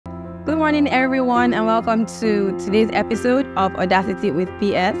Good morning, everyone, and welcome to today's episode of Audacity with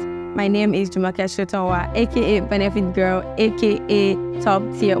PS. My name is Jumoke Shotonwa, aka Benefit Girl, aka Top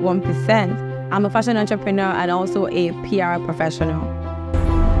Tier 1%. I'm a fashion entrepreneur and also a PR professional.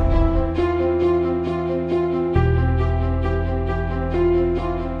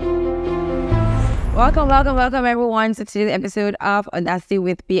 Welcome, everyone, to today's episode of Audacity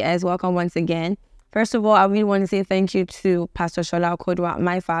with PS. Welcome once again. First of all, I really want to say thank you to Pastor Shola Kodwa,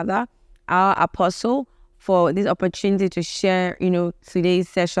 my father, our apostle, for this opportunity to share, today's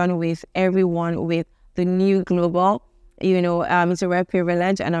session with everyone with the new global. It's a rare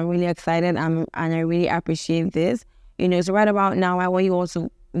privilege, and I'm really excited, and I really appreciate this. So right about now, I want you also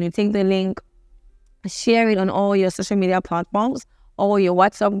take the link, share it on all your social media platforms, all your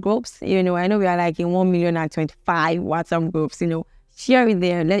WhatsApp groups. I know we are like in 1,025,000 WhatsApp groups. Share it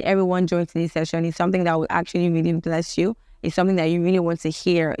there. Let everyone join today's session. It's something that will actually really bless you. It's something that you really want to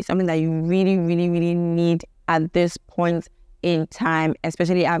hear. It's something that you really, really, really need at this point in time,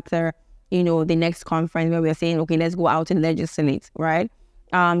 especially after, the next conference where we're saying, okay, let's go out and legislate, right?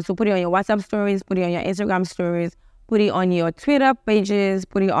 So put it on your WhatsApp stories, put it on your Instagram stories, put it on your Twitter pages,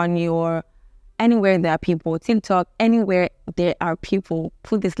 put it on your, anywhere there are people, TikTok, anywhere there are people,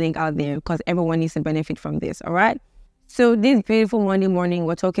 put this link out there because everyone needs to benefit from this, all right? So this beautiful Monday morning,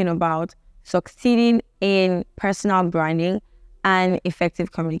 we're talking about succeeding in personal branding and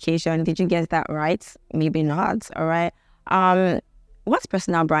effective communication. Did you get that right? Maybe not, all right? What's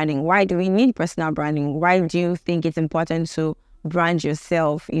personal branding? Why do we need personal branding? Why do you think it's important to brand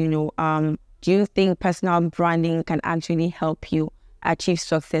yourself? Do you think personal branding can actually help you achieve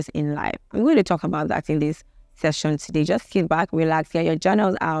success in life? I'm going to talk about that in this session today. Just sit back, relax, get your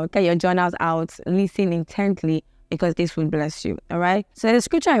journals out, listen intently, because this will bless you, all right? So the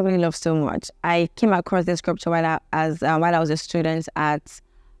scripture I really love so much. I came across this scripture while I was a student at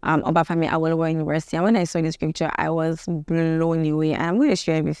Obafemi Awolowo University. And when I saw the scripture, I was blown away. And I'm going to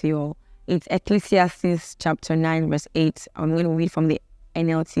share it with you all. It's Ecclesiastes chapter 9, verse 8. I'm going to read from the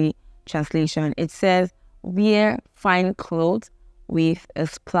NLT translation. It says, "Wear fine clothes with a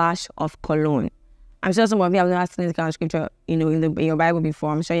splash of cologne." I'm sure some of you have not seen this kind of scripture, in your Bible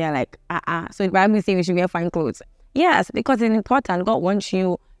before. I'm sure you're like, So the Bible is saying we should wear fine clothes. Yes, because it's important. God wants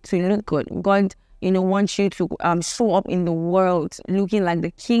you to look good. God, wants you to show up in the world looking like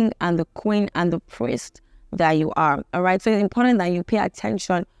the king and the queen and the priest that you are. All right. So it's important that you pay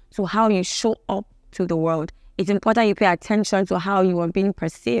attention to how you show up to the world. It's important you pay attention to how you are being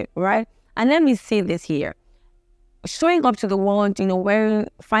perceived. Right. And let me say this here. Showing up to the world, wearing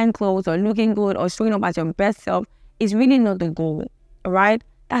fine clothes or looking good or showing up as your best self is really not the goal. All right.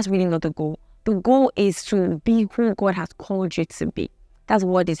 That's really not the goal. The goal is to be who God has called you to be. That's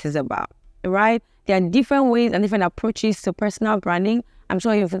what this is about, right? There are different ways and different approaches to personal branding. I'm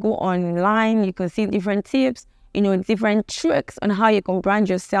sure if you go online, you can see different tips, different tricks on how you can brand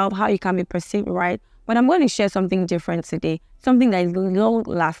yourself, how you can be perceived, right? But I'm going to share something different today, something that is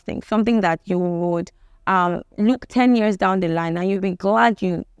long-lasting, something that you would look 10 years down the line and you'll be glad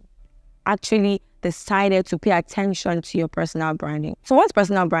you actually decided to pay attention to your personal branding. So what's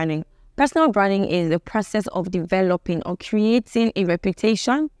personal branding? Personal branding is the process of developing or creating a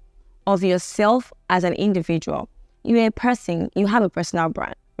reputation of yourself as an individual. You're a person, you have a personal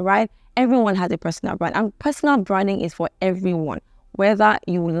brand, right? Everyone has a personal brand, and personal branding is for everyone, whether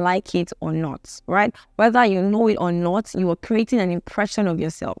you like it or not, right? Whether you know it or not, you are creating an impression of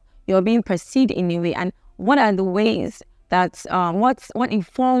yourself. You're being perceived in a way. And what are the ways that, what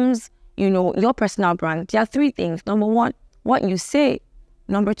informs, your personal brand? There are three things. Number one, what you say.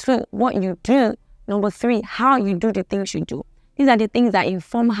 Number two, what you do. Number three, how you do the things you do. These are the things that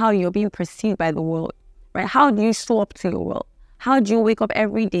inform how you're being perceived by the world, right? How do you show up to the world? How do you wake up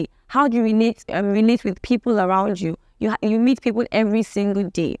every day? How do you relate with people around you? You meet people every single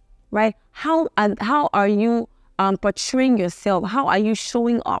day, right? How are you portraying yourself? How are you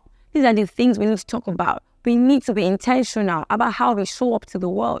showing up? These are the things we need to talk about. We need to be intentional about how we show up to the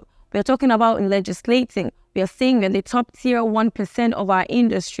world. We're talking about legislating. We are saying we're the top tier 1% of our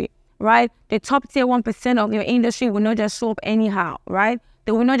industry, right? The top tier 1% of your industry will not just show up anyhow, right?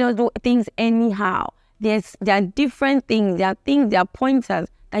 They will not just do things anyhow. There are different things. There are pointers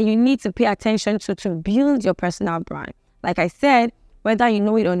that you need to pay attention to build your personal brand. Like I said, whether you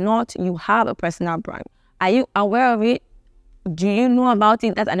know it or not, you have a personal brand. Are you aware of it? Do you know about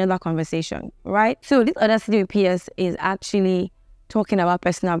it? That's another conversation, right? So this Audacity PS is actually talking about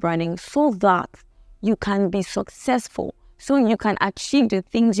personal branding so that you can be successful, so you can achieve the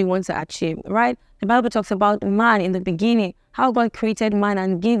things you want to achieve, right? The Bible talks about man in the beginning, how God created man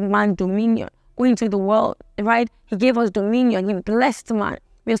and gave man dominion, going into the world, right? He gave us dominion. He blessed man.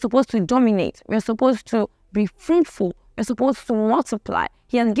 We're supposed to dominate. We're supposed to be fruitful. We're supposed to multiply.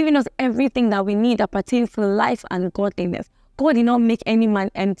 He has given us everything that we need that pertains to life and godliness. God did not make any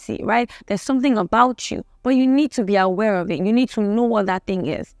man empty, right? There's something about you, but you need to be aware of it. You need to know what that thing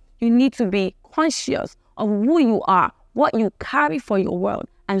is. You need to be conscious of who you are, what you carry for your world,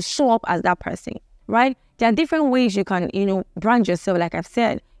 and show up as that person, right? There are different ways you can, brand yourself, like I've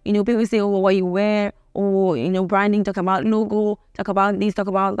said. People say, oh, what you wear, or, branding, talk about logo, talk about this, talk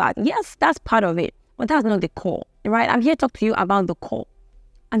about that. Yes, that's part of it, but that's not the core, right? I'm here to talk to you about the core.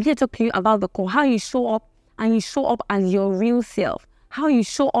 I'm here to talk to you about the core, how you show up, and you show up as your real self. How you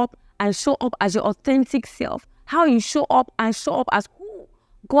show up and show up as your authentic self. How you show up and show up as who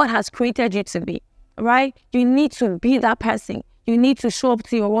God has created you to be, right? You need to be that person. You need to show up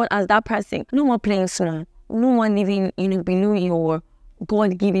to your world as that person. No more playing small. No more living, below your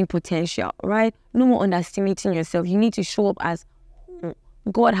God-given potential, right? No more underestimating yourself. You need to show up as who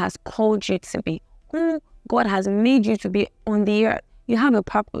God has called you to be, who God has made you to be on the earth. You have a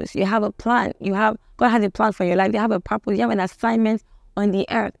purpose. You have a plan. God has a plan for your life. You have a purpose. You have an assignment on the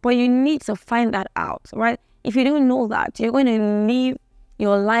earth. But you need to find that out, right? If you don't know that, you're going to live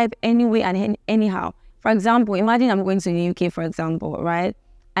your life anyway and anyhow. For example, imagine I'm going to the UK, for example, right?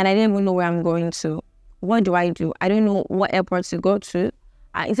 And I didn't even know where I'm going to. What do? I don't know what airport to go to.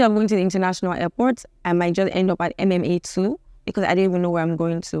 Instead of going to the international airport, I might just end up at MMA2 because I don't even know where I'm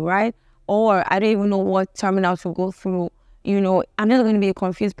going to, right? Or I don't even know what terminal to go through. I'm just going to be a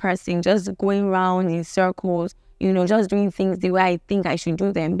confused person, just going around in circles, just doing things the way I think I should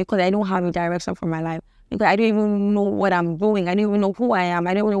do them because I don't have a direction for my life, because I don't even know what I'm doing. I don't even know who I am.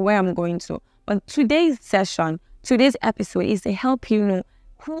 I don't know where I'm going to. But today's episode is to help you know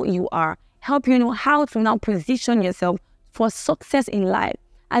who you are, help you know how to now position yourself for success in life.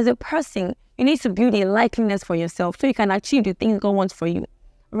 As a person, you need to build a likeness for yourself so you can achieve the things God wants for you,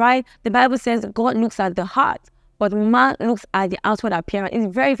 right? The Bible says God looks at the heart, but man looks at the outward appearance.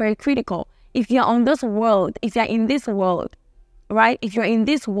 It's very, very critical. If you're on this world, if you're in this world, right? If you're in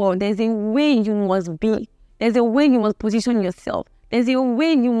this world, there's a way you must be. There's a way you must position yourself. There's a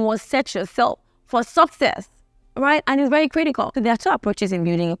way you must set yourself for success, right? And it's very critical. So there are two approaches in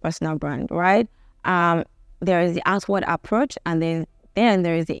building a personal brand, right? There is the outward approach, and then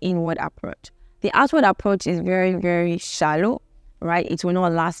there is the inward approach. The outward approach is very, very shallow, right? It will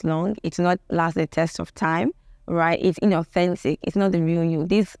not last long. It will not last the test of time, right? It's inauthentic. It's not the real you.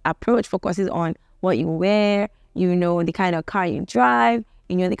 This approach focuses on what you wear, the kind of car you drive,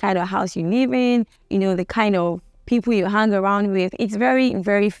 the kind of house you live in, the kind of people you hang around with. It's very,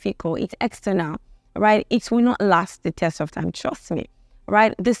 very fickle. It's external, right? It will not last the test of time. Trust me,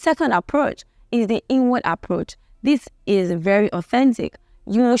 right? The second approach is the inward approach. This is very authentic.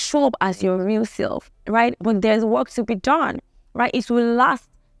 You will show up as your real self, right? But there's work to be done, right? It will last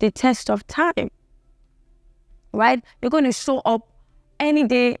the test of time, right? You're going to show up any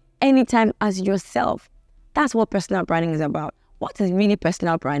day, anytime as yourself. That's what personal branding is about. What is really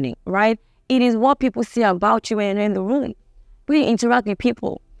personal branding, right? It is what people say about you when you're in the room. When you interact with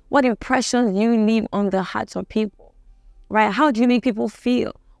people, what impressions you leave on the hearts of people, right? How do you make people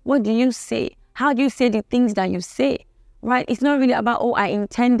feel? What do you say? How do you say the things that you say, right? It's not really about, oh, I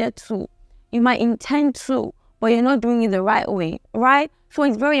intended to. You might intend to, but you're not doing it the right way, right? So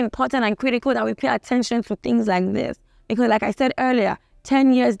it's very important and critical that we pay attention to things like this. Because like I said earlier,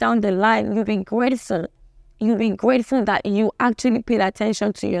 10 years down the line, you'll be grateful. You'll be grateful that you actually paid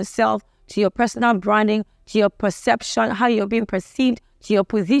attention to yourself, to your personal branding, to your perception, how you're being perceived, to your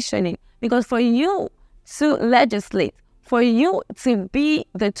positioning. Because for you to legislate, for you to be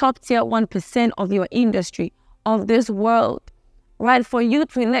the top tier 1% of your industry, of this world, right? For you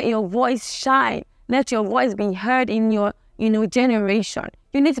to let your voice shine, let your voice be heard in your, generation.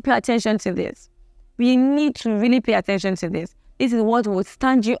 You need to pay attention to this. We need to really pay attention to this. This is what will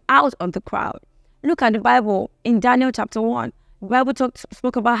stand you out of the crowd. Look at the Bible in Daniel chapter 1. The Bible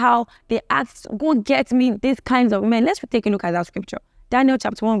spoke about how they asked, go get me these kinds of men. Let's take a look at that scripture. Daniel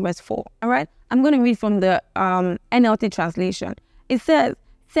chapter 1 verse 4. All right. I'm going to read from the NLT translation. It says,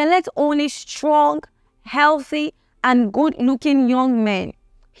 select only strong, healthy, and good-looking young men.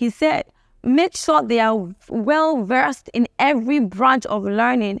 He said, make sure they are well-versed in every branch of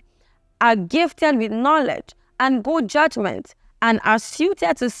learning, are gifted with knowledge and good judgment, and are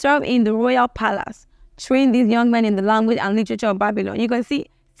suited to serve in the royal palace. Train these young men in the language and literature of Babylon. You can see,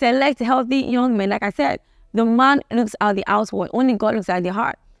 select healthy young men. Like I said, the man looks at the outward. Only God looks at the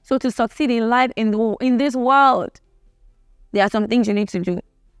heart. So to succeed in life in this world, there are some things you need to do.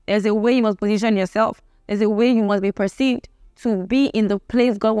 There's a way you must position yourself. There's a way you must be perceived to be in the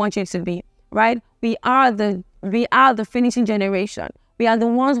place God wants you to be, right? We are the finishing generation. We are the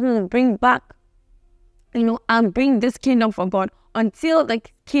ones who will bring back, and bring this kingdom for God until the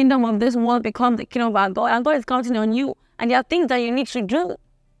kingdom of this world becomes the kingdom of our God. And God is counting on you. And there are things that you need to do,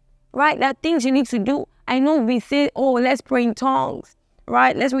 right? There are things you need to do. I know we say, oh, let's pray in tongues,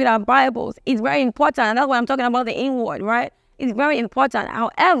 right? Let's read our Bibles. It's very important. And that's why I'm talking about the inward, right? It's very important.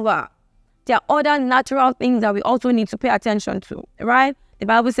 However, there are other natural things that we also need to pay attention to, right? The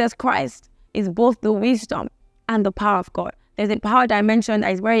Bible says Christ is both the wisdom and the power of God. There's a power dimension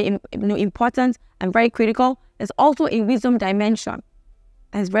that is very important and very critical. There's also a wisdom dimension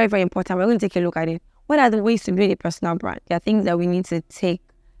that is very, very important. We're going to take a look at it. What are the ways to build a personal brand? There are things that we need to take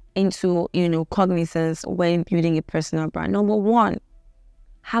into, cognizance when building a personal brand. Number one,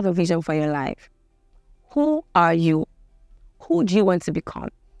 have a vision for your life. Who are you? Who do you want to become?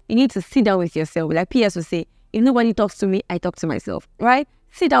 You need to sit down with yourself. Like PS would say, if nobody talks to me, I talk to myself, right?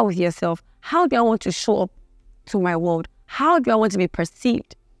 Sit down with yourself. How do I want to show up to my world? How do I want to be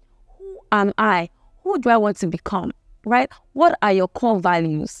perceived? Who am I? Who do I want to become, right? What are your core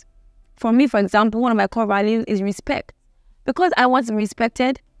values? For me, for example, one of my core values is respect. Because I want to be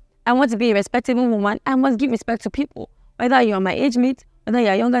respected, I want to be a respectable woman, I must give respect to people. Whether you're my age mate, whether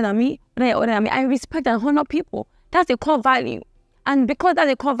you're younger than me, whether you're older than me, I respect and honor people. That's a core value. And because that's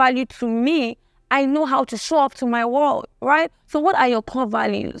a core value to me, I know how to show up to my world, right? So what are your core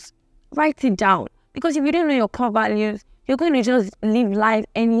values? Write it down. Because if you don't know your core values, you're going to just live life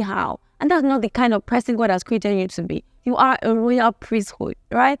anyhow. And that's not the kind of person God has created you to be. You are a royal priesthood,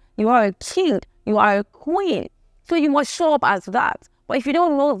 right? You are a king. You are a queen. So you must show up as that. But if you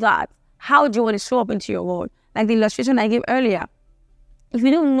don't know that, how do you want to show up into your world? Like the illustration I gave earlier. If you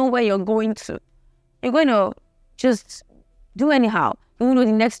don't know where you're going to, you're going to just do anyhow. You don't know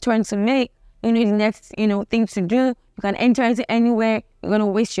the next turn to make. You know the next, thing to do. You can enter into anywhere. You're going to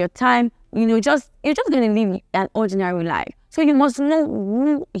waste your time. You're just going to live an ordinary life. So you must know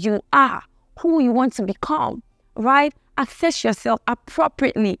who you are, who you want to become, right? Access yourself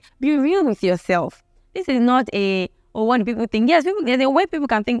appropriately. Be real with yourself. This is not what people think. Yes, there's a way people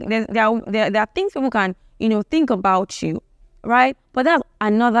can think. There are things people can, think about you, right? But that's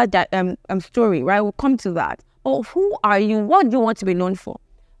another story, right? We'll come to that. But who are you? What do you want to be known for?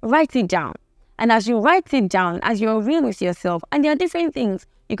 Write it down. And as you write it down, as you're real with yourself, and there are different things,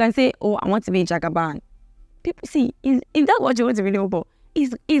 you can say, oh, I want to be a Jagaban. People see, if that's what you want to be known for,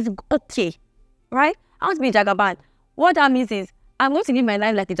 is okay, right? I want to be a Jagaban. What that means is, I'm going to live my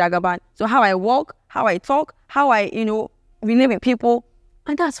life like a Jagaban. So how I walk, how I talk, how I, relate with people,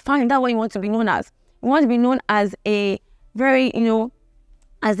 and that's fine. That's what you want to be known as. You want to be known as a very,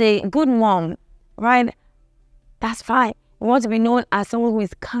 as a good mom, right? That's fine. You want to be known as someone who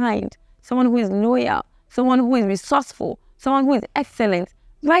is kind, someone who is loyal, someone who is resourceful, someone who is excellent.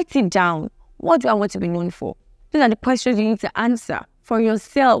 Write it down. What do I want to be known for? These are the questions you need to answer for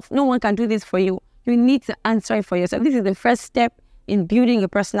yourself. No one can do this for you. You need to answer it for yourself. This is the first step in building a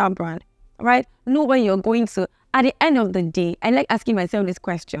personal brand, right? Know where you're going to. At the end of the day, I like asking myself this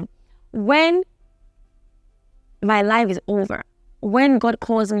question. When my life is over, when God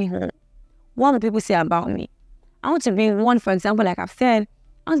calls me home, what will people say about me? I want to be one, for example, like I've said,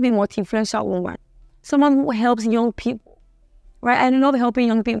 I want to be a multi-influential woman. Someone who helps young people, right? I love helping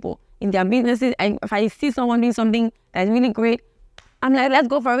young people in their businesses. And if I see someone doing something that's really great, I'm like, let's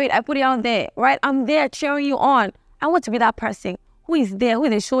go for it. I put it out there, right? I'm there cheering you on. I want to be that person who is there, who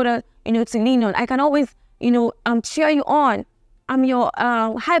is a shoulder, to lean on. I can always, cheer you on. I'm your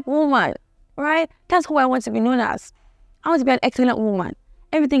hype woman, right? That's who I want to be known as. I want to be an excellent woman.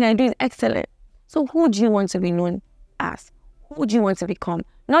 Everything I do is excellent. So who do you want to be known as? Who do you want to become?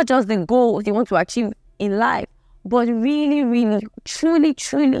 Not just the goals you want to achieve in life, but really, really, truly,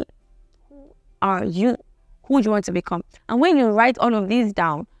 truly, who are you? Who do you want to become? And when you write all of these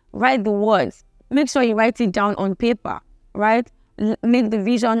down, write the words. Make sure you write it down on paper, right? Make the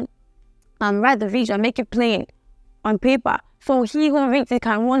vision, write the vision, make it plain on paper. So he who reads it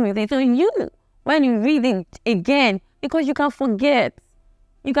can run with it. So you, when you read it again, because you can forget.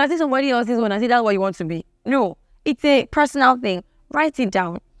 You can see somebody else's one and say that's what you want to be. No, it's a personal thing. Write it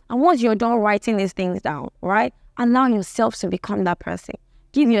down. And once you're done writing these things down, right? Allow yourself to become that person.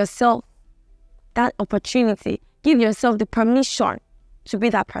 Give yourself that opportunity. Give yourself the permission to be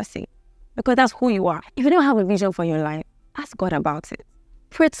that person. Because that's who you are. If you don't have a vision for your life, ask God about it.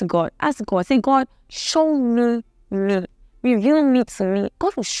 Pray to God. Ask God. Say, God, show me. Reveal me to me.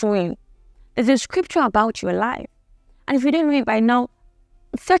 God will show you. There's a scripture about your life. And if you don't know it by now,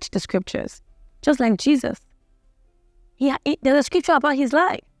 search the scriptures. Just like Jesus. There's a scripture about his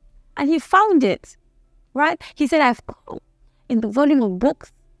life. And he found it. Right? He said, I've come in the volume of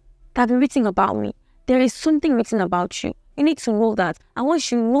books that have been written about me. There is something written about you. You need to know that. And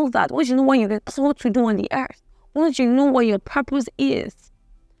once you know that, once you know what you're called to do on the earth, once you know what your purpose is,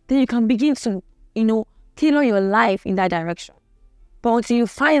 then you can begin to, tailor your life in that direction. But until you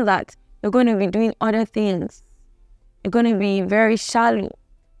find that, you're going to be doing other things. You're going to be very shallow.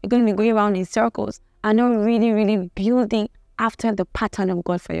 You're going to be going around in circles and not really, really building after the pattern of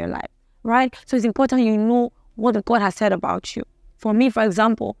God for your life, right? So it's important you know what God has said about you. For me, for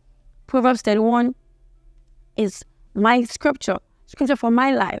example, Proverbs 31 is my scripture for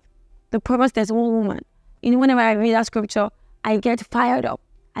my life. The Proverbs 31 woman. Whenever I read that scripture, I get fired up.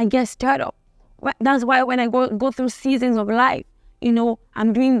 I get stirred up. That's why when I go through seasons of life,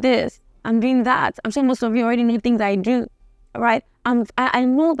 I'm doing this, I'm doing that. I'm sure most of you already know things I do, right? I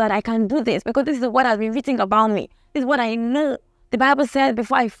know that I can do this because this is what has been written about me. This is what I know. The Bible said,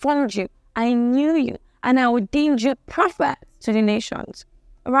 before I formed you, I knew you, and I ordained you prophet to the nations,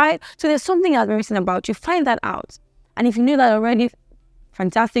 right? So there's something that's been written about you. Find that out. And if you knew that already,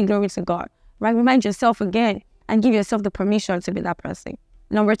 fantastic, glory to God, right? Remind yourself again and give yourself the permission to be that person.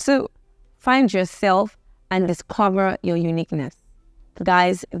 Number 2, find yourself and discover your uniqueness.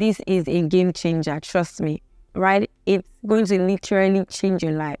 Guys, this is a game changer, trust me, right? It's going to literally change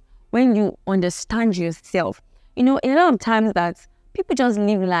your life. When you understand yourself, a lot of times that people just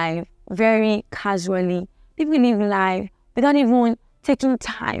live life very casually. People live life without even taking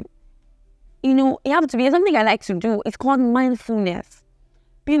time. It has to be something I like to do. It's called mindfulness.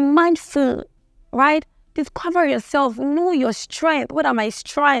 Be mindful, right? Discover yourself. Know your strength. What are my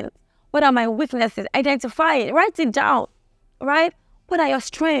strengths? What are my weaknesses? Identify it. Write it down, right? What are your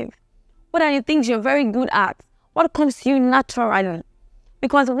strengths? What are the things you're very good at? What comes to you naturally?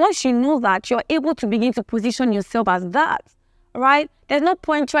 Because once you know that, you're able to begin to position yourself as that, right? There's no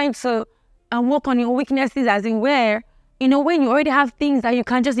point trying to work on your weaknesses as in where, when you already have things that you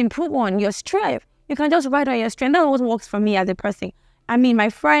can just improve on, your strength. You can just write on your strength. That's what works for me as a person. My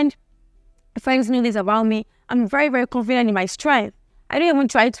friends know this about me. I'm very, very confident in my strength. I don't even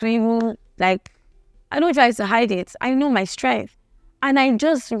try to I don't try to hide it. I know my strength. And I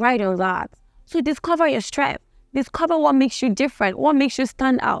just write on that. So discover your strength. Discover what makes you different, what makes you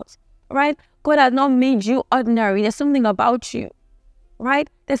stand out, right? God has not made you ordinary. There's something about you, right?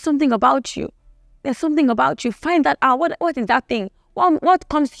 There's something about you. There's something about you. Find that out. What is that thing? What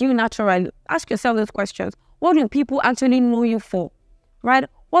comes to you naturally? Ask yourself those questions. What do people actually know you for, right?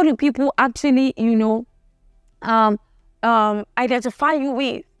 What do people actually, identify you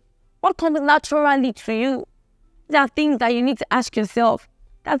with? What comes naturally to you? There are things that you need to ask yourself.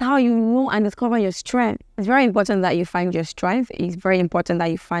 That's how you know and discover your strength. It's very important that you find your strength. It's very important that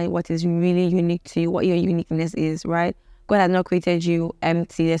you find what is really unique to you, what your uniqueness is, right? God has not created you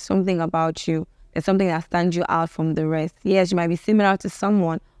empty. There's something about you. There's something that stands you out from the rest. Yes, you might be similar to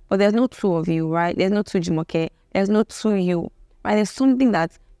someone, but there's no two of you, right? There's no two Jumoke. There's no two you, right? There's something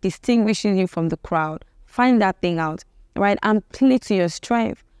that distinguishes you from the crowd. Find that thing out, right? And play to your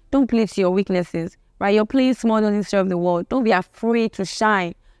strength. Don't play to your weaknesses. Right, you're playing small doesn't serve the world. Don't be afraid to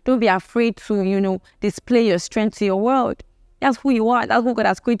shine. Don't be afraid to, display your strength to your world. That's who you are. That's who God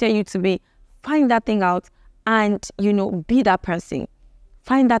has created you to be. Find that thing out and, be that person.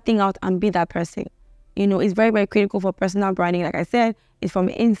 Find that thing out and be that person. It's very, very critical for personal branding. Like I said, it's from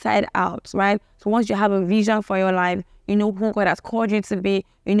inside out, right? So once you have a vision for your life, you know who God has called you to be.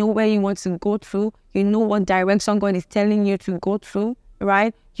 You know where you want to go to. You know what direction God is telling you to go to,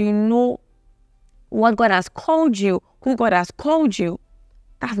 right? You know what God has called you, who God has called you.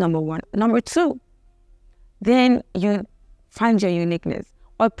 That's number 1. Number 2, then you find your uniqueness.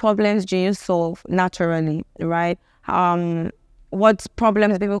 What problems do you solve naturally, right? What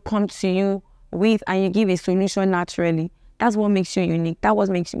problems people come to you with and you give a solution naturally. That's what makes you unique. That's what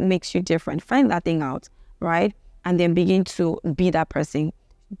makes you different. Find that thing out, right? And then begin to be that person.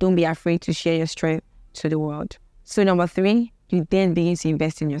 Don't be afraid to share your strength to the world. So number 3, you then begin to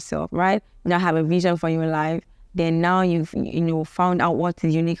invest in yourself, right? You now have a vision for your life. Then now you've found out what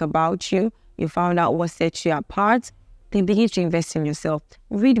is unique about you. You found out what sets you apart. Then begin to invest in yourself.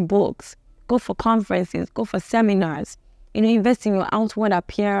 Read books. Go for conferences. Go for seminars. Invest in your outward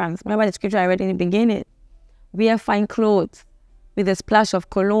appearance. Remember the scripture I read in the beginning. Wear fine clothes with a splash of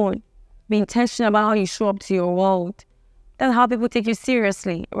cologne. Be intentional about how you show up to your world. That's how people take you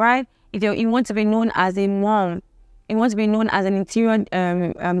seriously, right? If you want to be known as a mom, you want to be known as an interior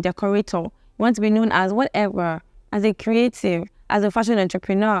decorator, you want to be known as whatever, as a creative, as a fashion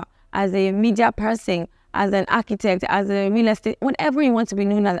entrepreneur, as a media person, as an architect, as a real estate, whatever you want to be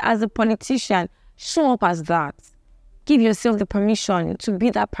known as a politician, show up as that. Give yourself the permission to be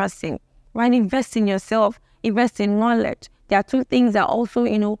that person, right? Invest in yourself, invest in knowledge. There are 2 things that also,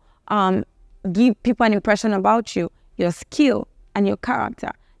 give people an impression about you. your skill, and your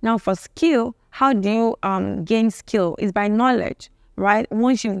character. Now for skill, how do you gain skill? Is by knowledge, right?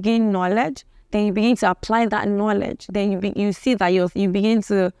 Once you've gained knowledge, then you begin to apply that knowledge. Then you see that you begin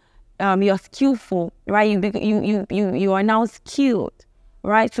to you're skillful, right? You are now skilled,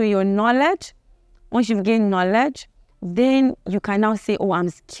 right? So your knowledge, once you've gained knowledge, then you can now say, oh, I'm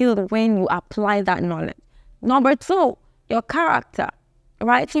skilled when you apply that knowledge. Number two, your character,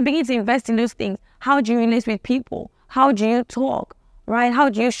 right? So you begin to invest in those things. How do you relate with people? How do you talk, right? How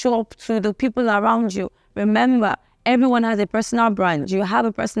do you show up to the people around you? Remember, everyone has a personal brand. You have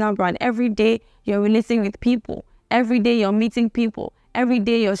a personal brand. Every day you're relating with people. Every day you're meeting people. Every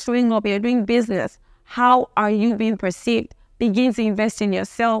day you're showing up, you're doing business. How are you being perceived? Begin to invest in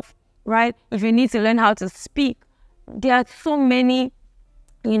yourself, right? If you need to learn how to speak, there are so many,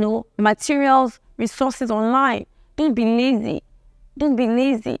 materials, resources online. Don't be lazy. Don't be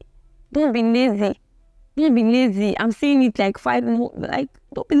lazy. Don't be lazy. Don't be lazy. I'm saying it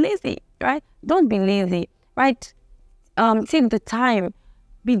don't be lazy, right? Don't be lazy, right? Take the time.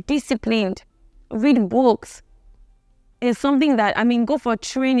 Be disciplined. Read books. It's something that, go for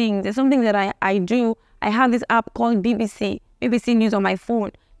training. There's something that I do. I have this app called BBC News on my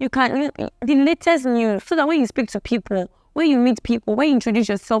phone. You can, the latest news, so that when you speak to people, when you meet people, when you introduce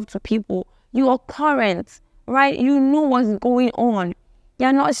yourself to people, you are current, right? You know what's going on.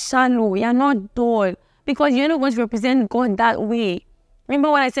 You're not shallow. You're not dull. Because you're not going to represent God that way.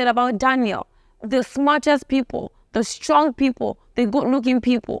 Remember what I said about Daniel? The smartest people, the strong people, the good-looking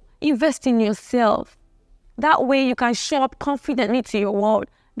people. Invest in yourself. That way you can show up confidently to your world.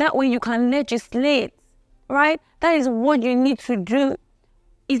 That way you can legislate, right? That is what you need to do.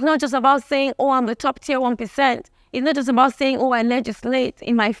 It's not just about saying, oh, I'm the top tier 1%. It's not just about saying, oh, I legislate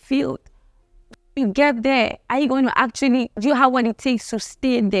in my field. You get there. Are you going to do you have what it takes to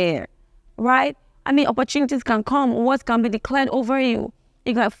stay there, right? Opportunities can come. Words can be declared over you.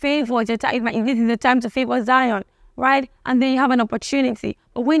 You got favor. This is the time to favor Zion, right? And then you have an opportunity.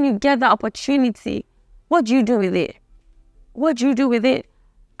 But when you get that opportunity, what do you do with it? What do you do with it?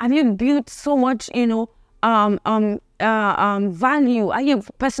 Have you built so much, value? Are you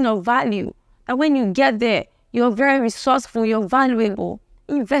personal value? And when you get there, you're very resourceful. You're valuable.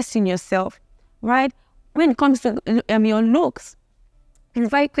 Invest in yourself, right? When it comes to your looks, it's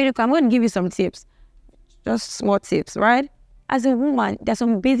very critical. I'm going to give you some tips. Just small tips, right? As a woman, there's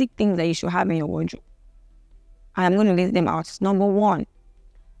some basic things that you should have in your wardrobe. I'm going to list them out. Number one,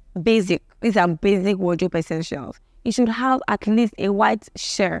 basic. These are basic wardrobe essentials. You should have at least a white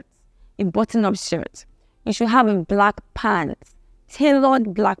shirt, a button-up shirt. You should have a black pants,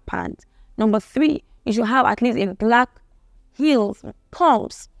 tailored black pants. Number three, you should have at least a black heels,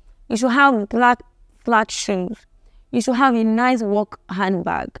 pumps. You should have black flat shoes. You should have a nice work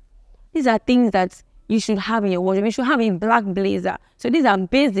handbag. These are things that you should have in your wardrobe. You should have a black blazer. So these are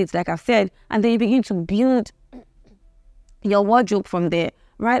basics, like I've said, and then you begin to build your wardrobe from there,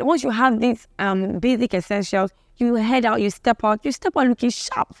 right? Once you have these basic essentials, you head out, you step out looking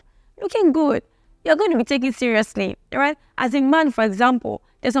sharp, looking good. You're going to be taken seriously, right? As a man, for example,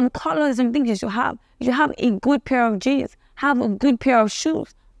 there's some colors, some things you should have. You should have a good pair of jeans, have a good pair of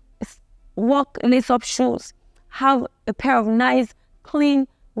shoes, work lace-up shoes, have a pair of nice, clean,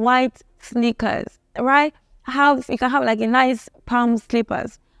 white sneakers, right? You can have like a nice palm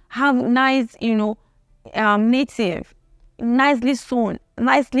slippers, have nice, native, nicely sewn,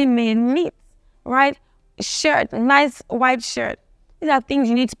 nicely made knits, right? Shirt, nice white shirt. These are things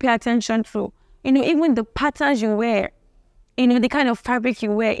you need to pay attention to. Even the patterns you wear, the kind of fabric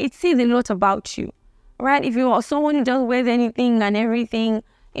you wear, it says a lot about you, right? If you are someone who just wears anything and everything,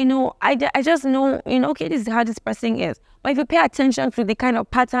 I just know, okay, this is how this person is. But if you pay attention to the kind of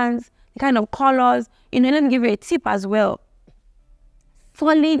patterns, the kind of colors, let me give you a tip as well.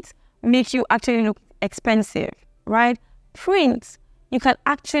 Solid makes you actually look expensive, right? Prints, you can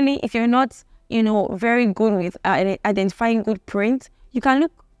actually, if you're not, very good with identifying good prints, you can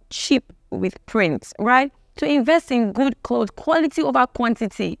look cheap with prints, right? To invest in good clothes, quality over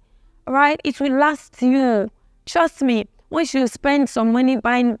quantity, right? It will last you. Trust me, once you spend some money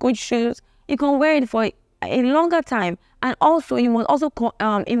buying good shoes, you can wear it for a longer time. And also, you must also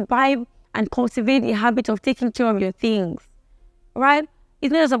imbibe and cultivate the habit of taking care of your things, right?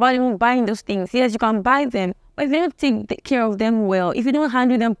 It's not just about even buying those things. Yes, you can buy them, but if you don't take care of them well, if you don't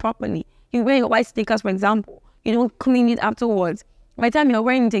handle them properly, you wear your white sneakers, for example, you don't clean it afterwards. By the time you're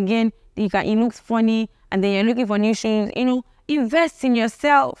wearing it again, it looks funny, and then you're looking for new shoes. Invest in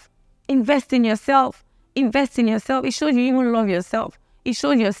yourself. Invest in yourself. Invest in yourself. It shows you even love yourself. It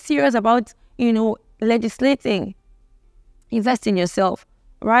shows you're serious about, legislating. Invest in yourself,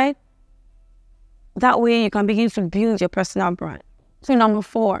 right? That way you can begin to build your personal brand. So number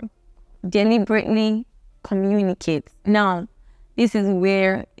 4, deliberately communicate. Now, this is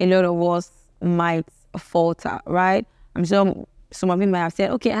where a lot of us might falter, right? I'm sure some of you might have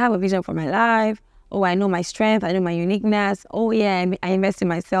said, okay, I have a vision for my life. Oh, I know my strength. I know my uniqueness. Oh, yeah, I invest in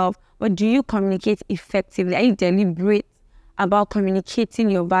myself. But do you communicate effectively? Are you deliberate about communicating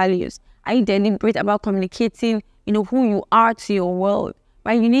your values? Are you deliberate about communicating, who you are to your world?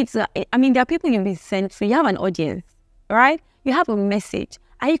 Right? You need to, there are people you've been sent to. You have an audience, right? You have a message.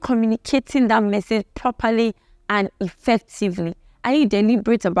 Are you communicating that message properly and effectively? Are you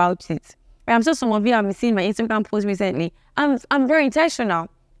deliberate about it? Right? I'm sure some of you have seen my Instagram post recently. I'm very intentional,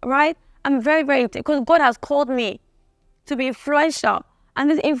 right? I'm very, very, because God has called me to be influential, and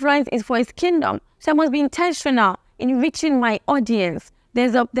this influence is for His kingdom. So I must be intentional in reaching my audience.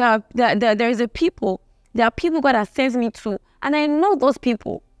 There are people God has sent me to, and I know those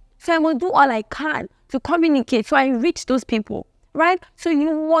people. So I must do all I can to communicate, so I reach those people, right? So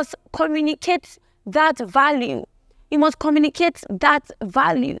you must communicate that value. You must communicate that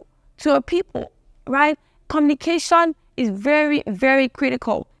value to a people, right? Communication is very, very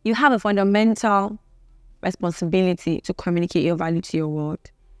critical. You have a fundamental responsibility to communicate your value to your world.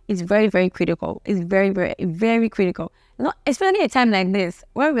 It's very, very critical. It's very, very, very critical. Especially at a time like this,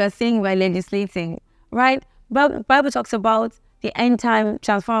 where we are saying we're legislating, right? But Bible talks about the end time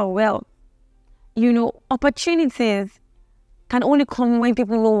transfer of wealth. Opportunities can only come when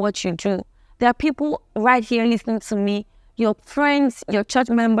people know what you do. There are people right here listening to me, your friends, your church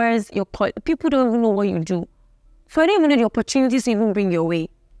members, people don't even know what you do. So I don't even know the opportunities to even bring your way.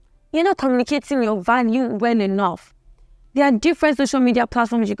 You're not communicating your value well enough. There are different social media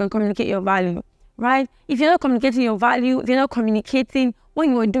platforms you can communicate your value, right? If you're not communicating your value, if you're not communicating, what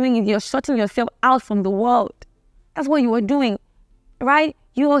you are doing is you're shutting yourself out from the world. That's what you are doing, right?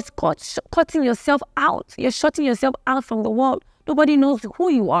 You are cutting yourself out. You're shutting yourself out from the world. Nobody knows who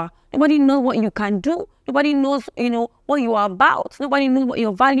you are. Nobody knows what you can do. Nobody knows, what you are about. Nobody knows what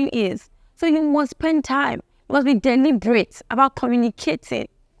your value is. So you must spend time. You must be deliberate about communicating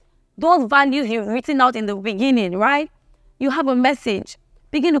those values you've written out in the beginning, right? You have a message.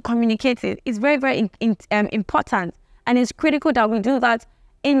 Begin to communicate it. It's very, very important. And it's critical that we do that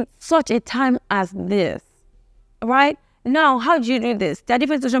in such a time as this, right? Now, how do you do this? There are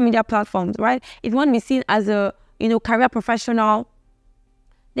different social media platforms, right? If you want to be seen as a, career professional,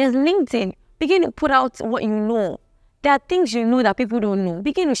 there's LinkedIn. Begin to put out what you know. There are things you know that people don't know.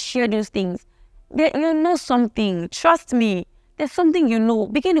 Begin to share those things. You know something. Trust me. There's something you know.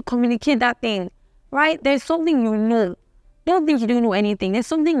 Begin to communicate that thing, right? There's something you know. Don't think you don't know anything. There's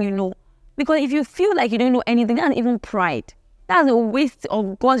something you know. Because if you feel like you don't know anything, that's even pride. That's a waste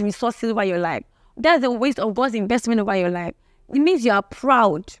of God's resources over your life. That's a waste of God's investment over your life. It means you are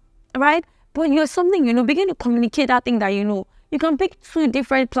proud, right? But you're something you know. Begin to communicate that thing that you know. You can pick 2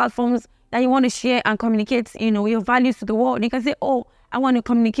 different platforms that you want to share and communicate, your values to the world. You can say, oh, I want to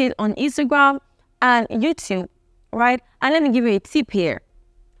communicate on Instagram and YouTube, right? And let me give you a tip here.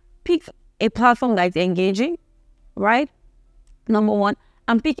 Pick a platform that is engaging, right? Number 1.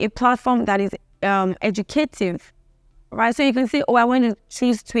 And pick a platform that is educative, right? So you can say, oh, I want to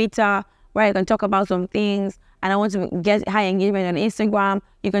choose Twitter, where I can talk about some things, and I want to get high engagement on Instagram.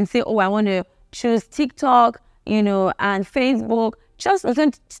 You can say, oh, I want to choose TikTok, and Facebook. You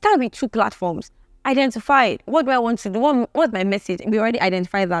can start with 2 platforms. Identify it. What do I want to do? What's my message? We already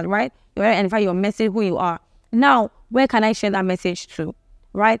identified that, right? You already identify your message, who you are. Now, where can I share that message to,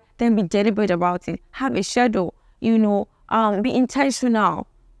 right? Then be deliberate about it. Have a schedule, be intentional.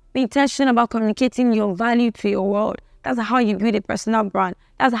 Be intentional about communicating your value to your world. That's how you build a personal brand.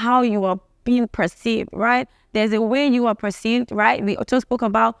 That's how you are being perceived, right? There's a way you are perceived, right? We also spoke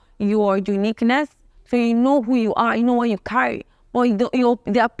about your uniqueness. So you know who you are, you know what you carry. But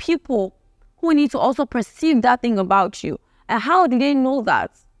there are people who need to also perceive that thing about you. And how do they know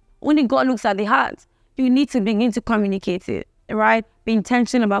that? Only God looks at the heart. You need to begin to communicate it, right? Be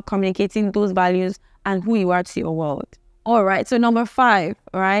intentional about communicating those values and who you are to your world. All right, so number 5,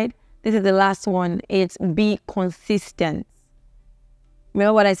 right? This is the last one. It's be consistent.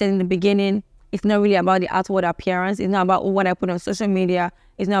 Remember what I said in the beginning? It's not really about the outward appearance. It's not about what I put on social media.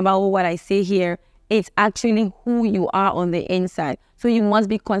 It's not about what I say here. It's actually who you are on the inside. So you must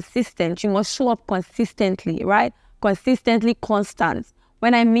be consistent. You must show up consistently, right? Consistently constant.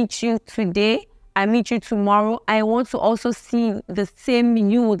 When I meet you today, I meet you tomorrow, I want to also see the same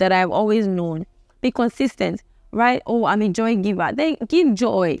you that I've always known. Be consistent, right? Oh, I'm a joy giver. Then give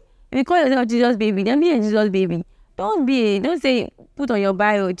joy. If you call yourself Jesus baby, then be a Jesus baby. Don't say, put on your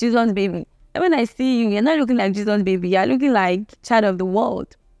bio, Jesus baby. And when I see you, you're not looking like Jesus baby. You're looking like child of the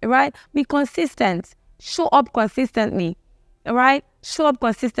world, right? Be consistent. Show up consistently, right? Show up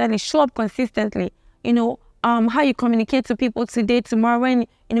consistently. Show up consistently. How you communicate to people today, tomorrow, when,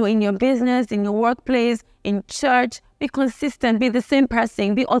 in your business, in your workplace, in church. Be consistent. Be the same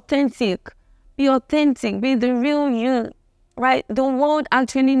person. Be authentic. Be authentic. Be the real you, right? The world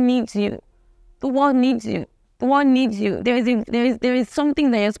actually needs you. The world needs you. The world needs you. There is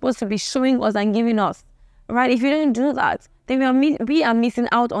something that you're supposed to be showing us and giving us, right? If you don't do that, then we are missing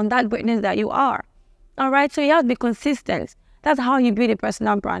out on that greatness that you are. All right? So you have to be consistent. That's how you build a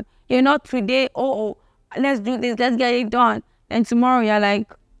personal brand. You're not today, let's do this, let's get it done. And tomorrow you're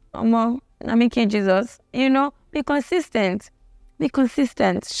like, I'm making Jesus. Be consistent. Be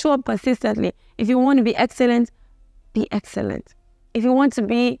consistent. Show up consistently. If you want to be excellent, be excellent. If you want to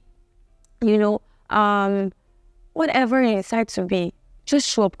be, whatever you decide to be, just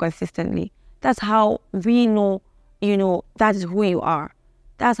show up consistently. That's how we know, that is who you are.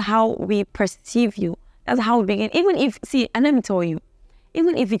 That's how we perceive you. That's how we begin. And let me tell you,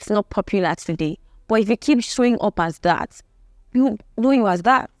 even if it's not popular today, but if you keep showing up as that, you know you as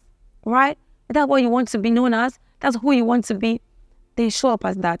that, right? That's what you want to be known as. That's who you want to be. They show up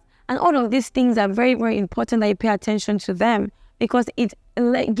as that. And all of these things are very, very important that you pay attention to them, because it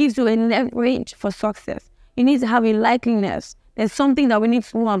gives you a leverage for success. You need to have a likeliness. There's something that we need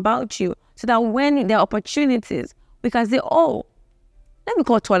to know about you, so that when there are opportunities, we can say, oh, let me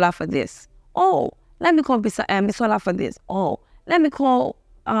call Tola for this. Oh, let me call Bisola for this. Oh, let me call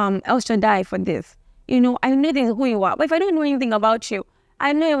El Shaddai for this. I know this is who you are. But if I don't know anything about you,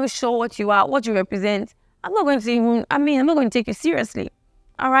 I'm not even sure what you are, what you represent, I'm not going to take you seriously.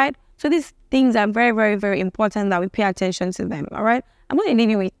 All right? So these things are very, very, very important that we pay attention to them. All right? I'm going to leave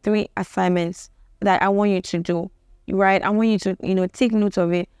you with 3 assignments that I want you to do. Right? I want you to, take note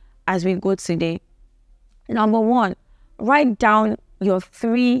of it as we go today. Number 1, write down your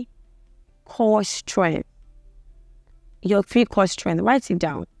 3 core strengths. Your 3 core strengths. Write it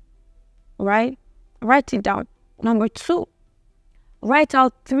down. Right? Write it down. Number 2, write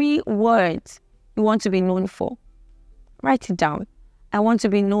out 3 words you want to be known for. Write it down. I want to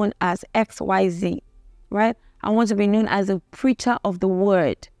be known as XYZ. Right? I want to be known as a preacher of the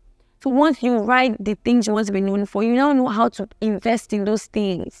word. So once you write the things you want to be known for, you now know how to invest in those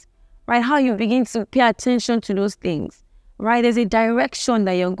things, right? How you begin to pay attention to those things, right? There's a direction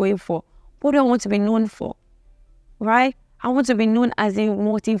that you're going for. What do I want to be known for, right? I want to be known as a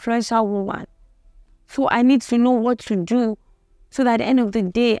multi-influential woman. So I need to know what to do so that at the end of the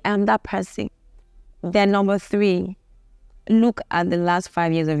day, I'm that person. Then number 3, look at the last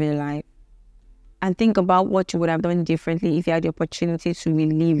 5 years of your life and think about what you would have done differently if you had the opportunity to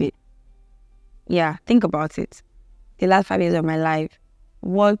relive it. Yeah, think about it. The last 5 years of my life,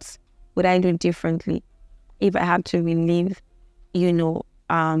 what would I do differently if I had to relive,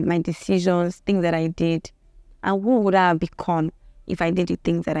 my decisions, things that I did, and who would I have become if I did the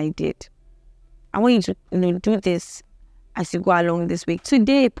things that I did? I want you to, do this as you go along this week.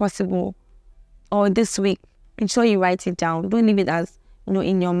 Today, if possible, or this week, ensure you write it down. Don't leave it as,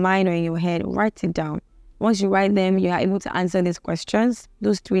 in your mind or in your head. Write it down. Once you write them, you are able to answer these questions,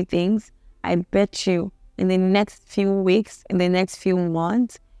 those 3 things. I bet you in the next few weeks, in the next few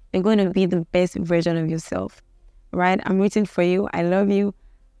months, you're going to be the best version of yourself, right? I'm rooting for you. I love you.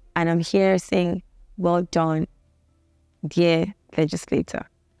 And I'm here saying, well done, dear legislator.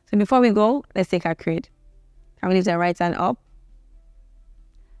 So before we go, let's take our creed. Can we lift our right hand up?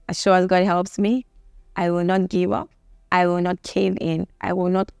 As sure as God helps me, I will not give up. I will not cave in. I will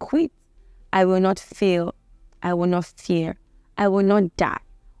not quit. I will not fail. I will not fear. I will not die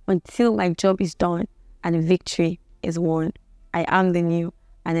until my job is done and victory is won. I am the new,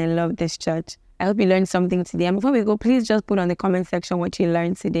 and I love this church. I hope you learned something today. And before we go, please just put on the comment section what you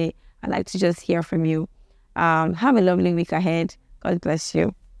learned today. I'd like to just hear from you. Have a lovely week ahead. God bless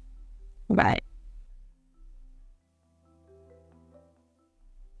you. Bye.